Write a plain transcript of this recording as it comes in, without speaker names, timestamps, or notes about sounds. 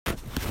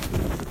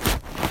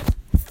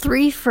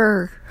3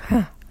 for...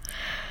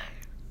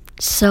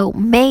 So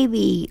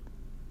maybe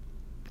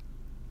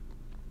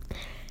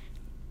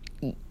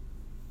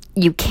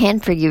you can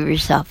forgive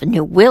yourself, and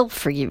you will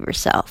forgive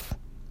yourself.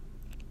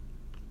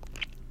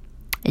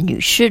 And you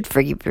should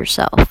forgive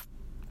yourself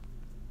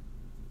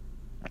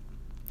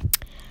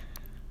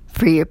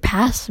for your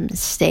past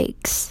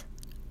mistakes.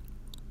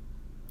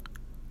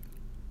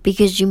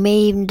 Because you may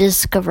even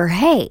discover,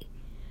 hey,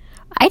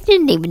 I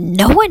didn't even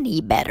know any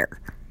better.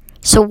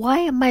 So why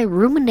am I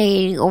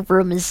ruminating over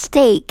a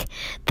mistake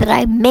that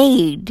I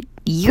made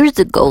years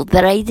ago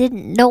that I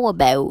didn't know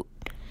about?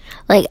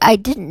 Like, I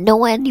didn't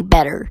know any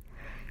better.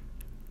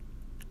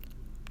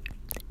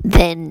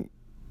 Then,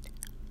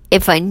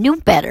 if I knew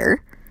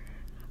better,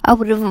 I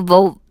would have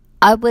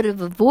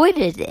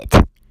avoided it.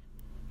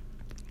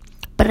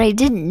 But I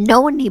didn't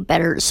know any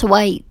better, so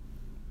I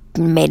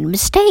made a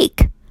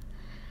mistake.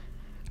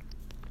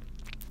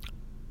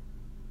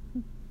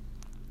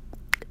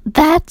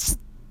 That's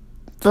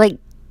like,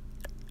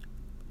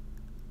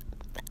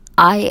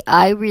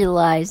 I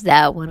realized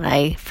that when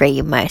I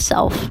forgave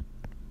myself.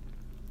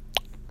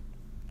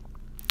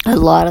 A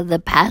lot of the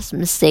past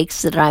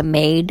mistakes that I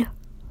made,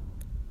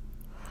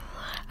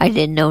 I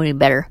didn't know any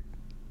better.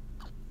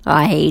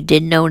 I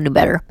didn't know any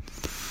better.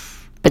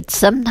 But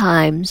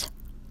sometimes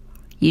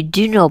you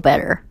do know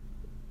better,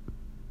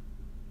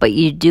 but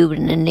you do it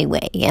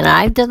anyway. And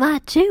I've done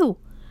that too.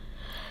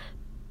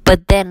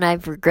 But then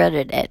I've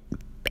regretted it.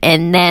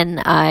 And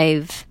then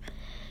I've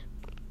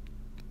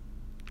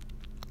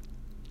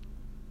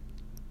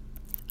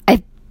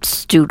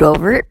stewed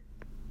over it.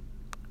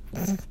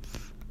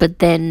 But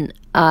then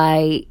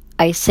I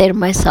say to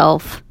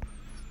myself,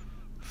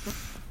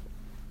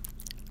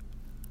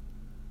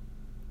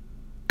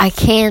 I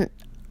can't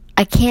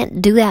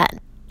do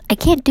that. I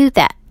can't do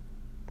that.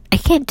 I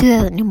can't do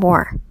that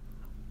anymore.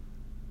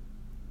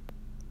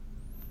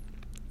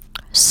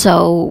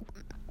 So,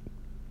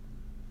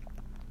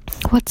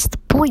 what's the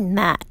point in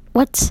that?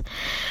 What's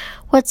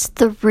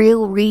the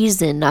real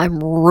reason I'm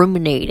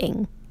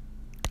ruminating?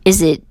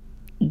 Is it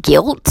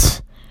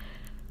guilt?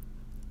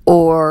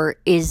 Or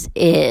is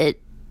it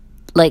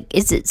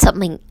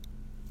something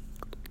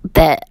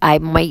that I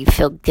might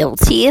feel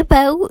guilty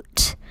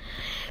about?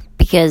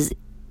 Because,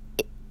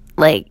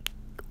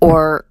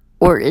 or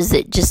is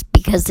it just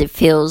because it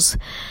feels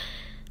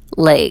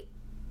like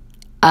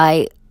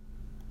I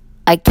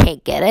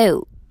can't get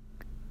out?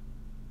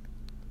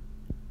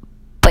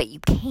 But you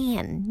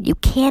can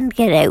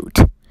get out.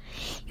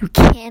 You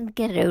can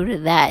get out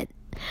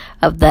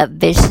of that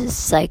vicious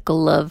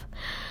cycle of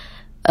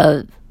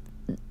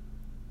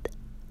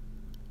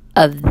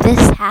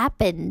this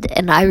happened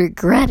and I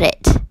regret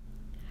it.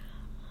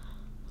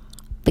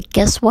 But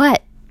guess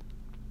what?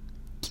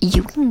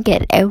 You can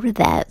get out of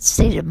that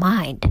state of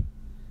mind.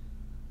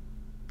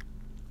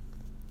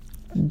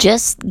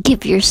 Just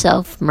give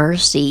yourself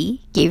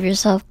mercy. Give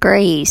yourself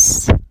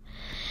grace.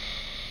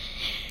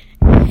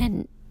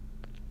 And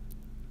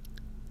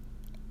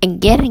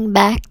getting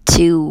back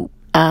to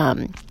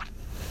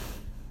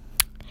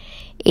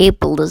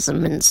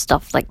ableism and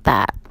stuff like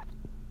that.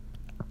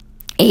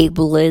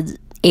 Ableism,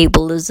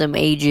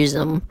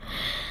 ageism.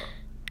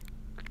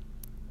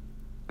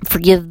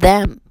 Forgive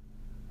them.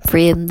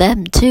 Forgive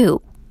them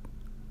too.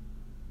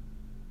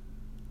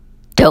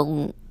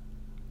 Don't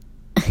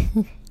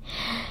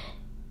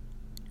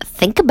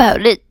think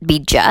about it. Be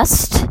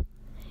just.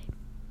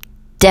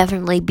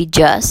 Definitely be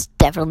just.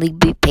 Definitely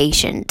be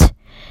patient.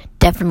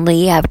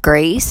 Definitely have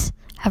grace.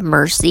 Have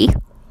mercy.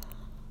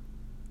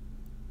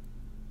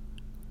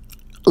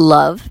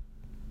 Love.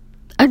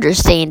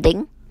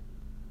 Understanding.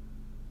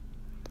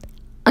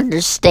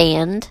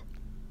 Understand.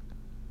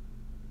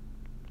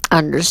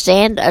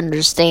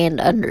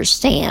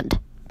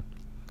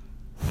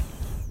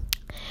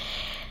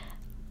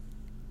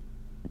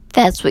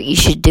 That's what you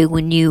should do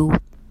when you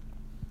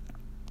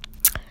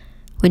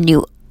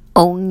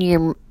own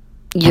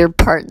your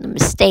part in the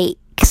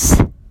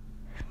mistakes.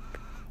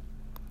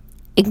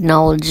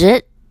 Acknowledge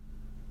it.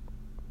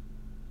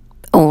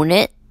 Own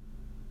it.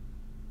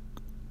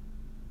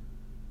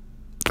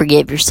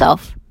 Forgive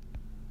yourself.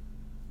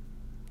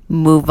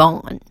 Move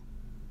on.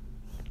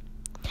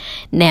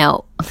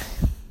 Now,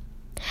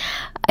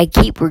 I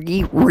keep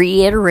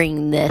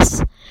reiterating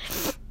this.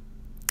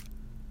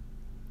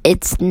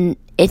 It's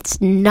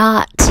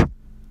not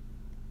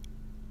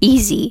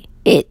easy.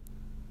 It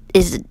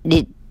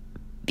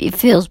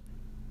feels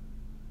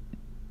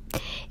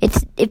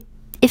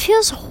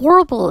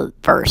horrible at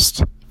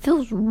first. It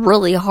feels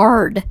really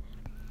hard.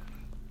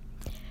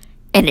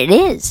 And it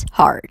is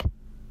hard.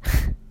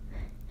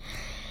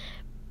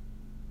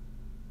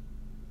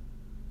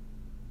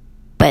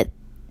 But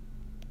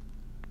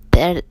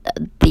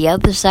the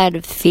other side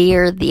of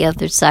fear, the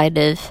other side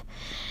of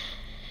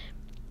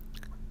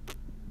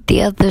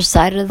that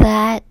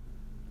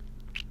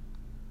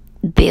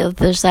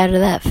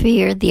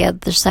fear, the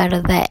other side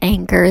of that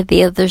anger,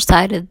 the other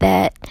side of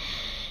that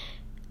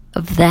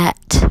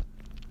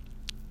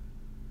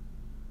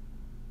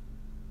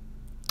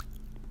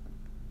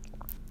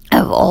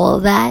of all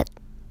of that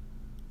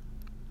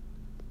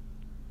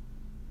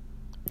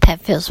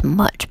feels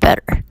much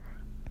better.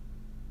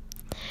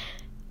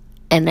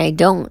 And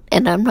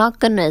I'm not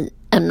gonna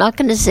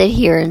sit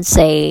here and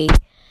say,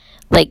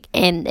 like,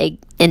 and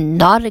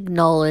not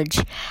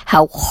acknowledge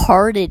how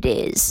hard it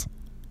is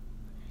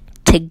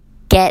to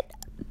get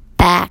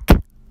back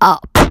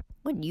up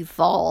when you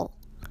fall.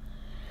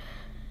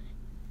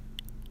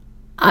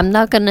 I'm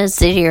not gonna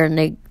sit here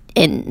and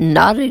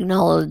not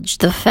acknowledge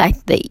the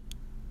fact that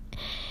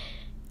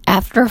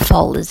after a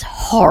fall is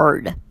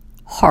hard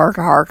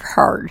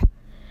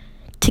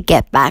to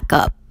get back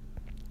up.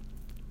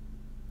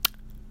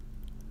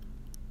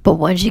 But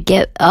once you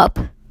get up,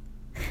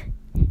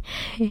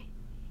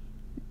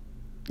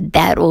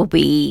 that will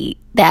be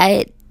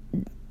that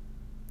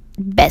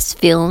best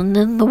feeling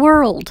in the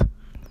world.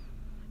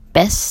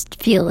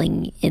 Best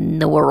feeling in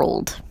the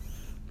world.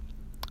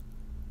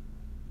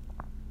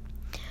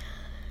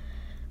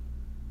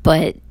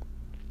 But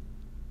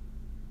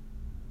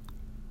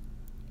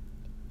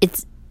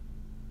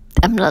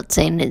I'm not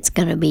saying it's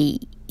going to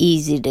be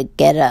easy to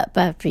get up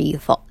after you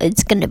fall.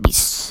 It's going to be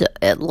so,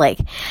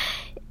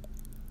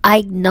 I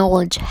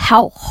acknowledge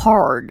how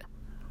hard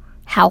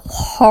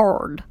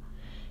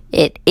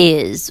it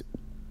is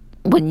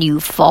when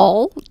you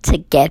fall to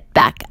get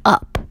back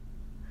up.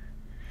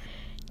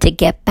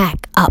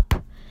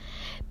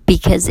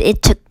 Because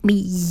it took me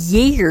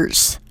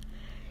years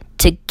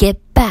to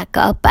get back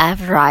up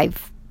after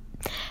I've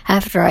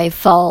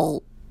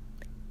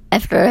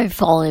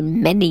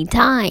fallen many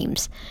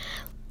times.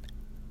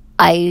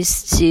 I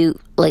used to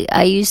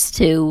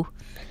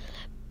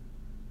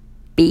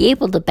be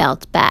able to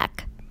bounce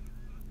back.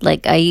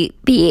 Like I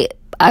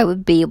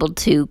would be able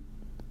to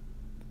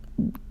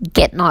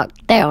get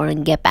knocked down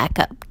and get back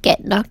up.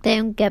 Get knocked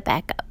down, get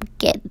back up.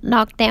 Get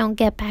knocked down,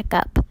 get back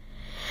up.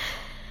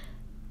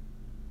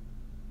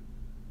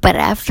 But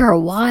after a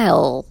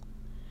while,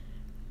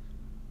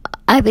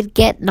 I would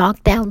get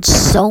knocked down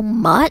so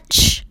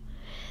much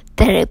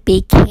that it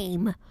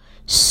became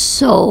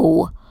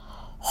so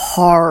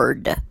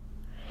hard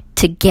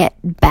to get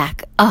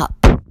back up.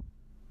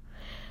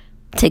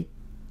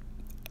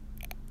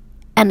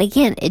 And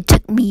again, it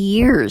took me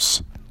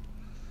years.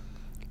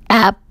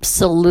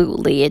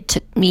 Absolutely, it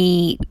took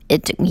me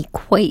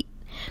quite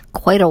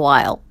a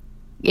while.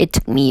 It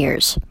took me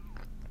years.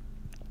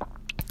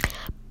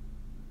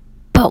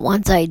 But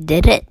once I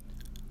did it,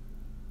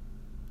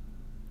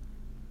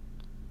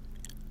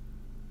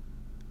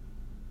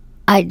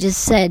 I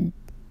just said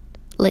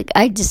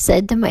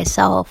to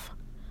myself,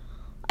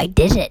 I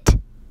did it.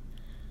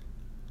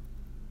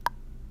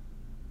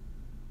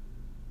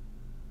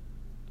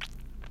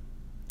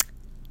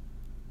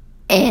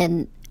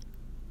 And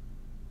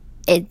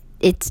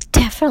it's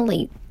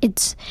definitely,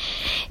 it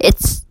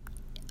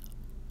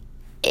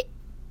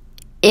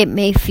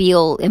may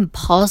feel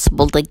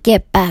impossible to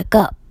get back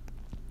up,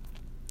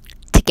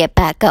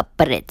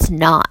 but it's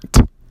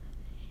not.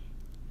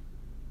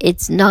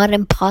 It's not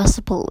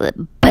impossible,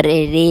 but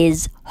it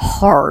is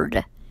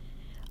hard.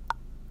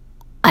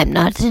 I'm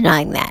not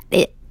denying that.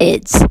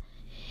 It's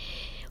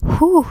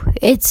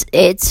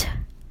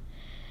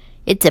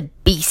a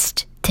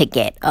beast to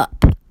get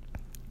up.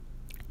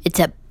 It's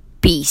a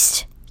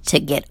beast to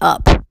get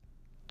up.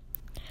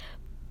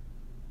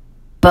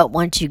 But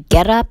once you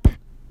get up,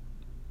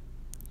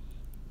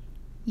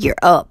 you're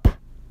up.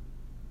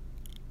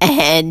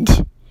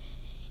 And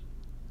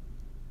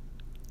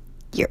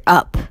you're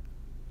up.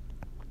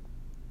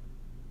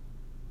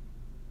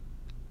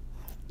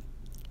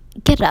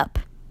 Get up.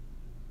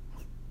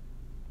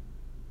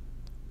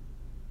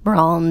 We're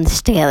all in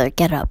this together.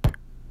 Get up.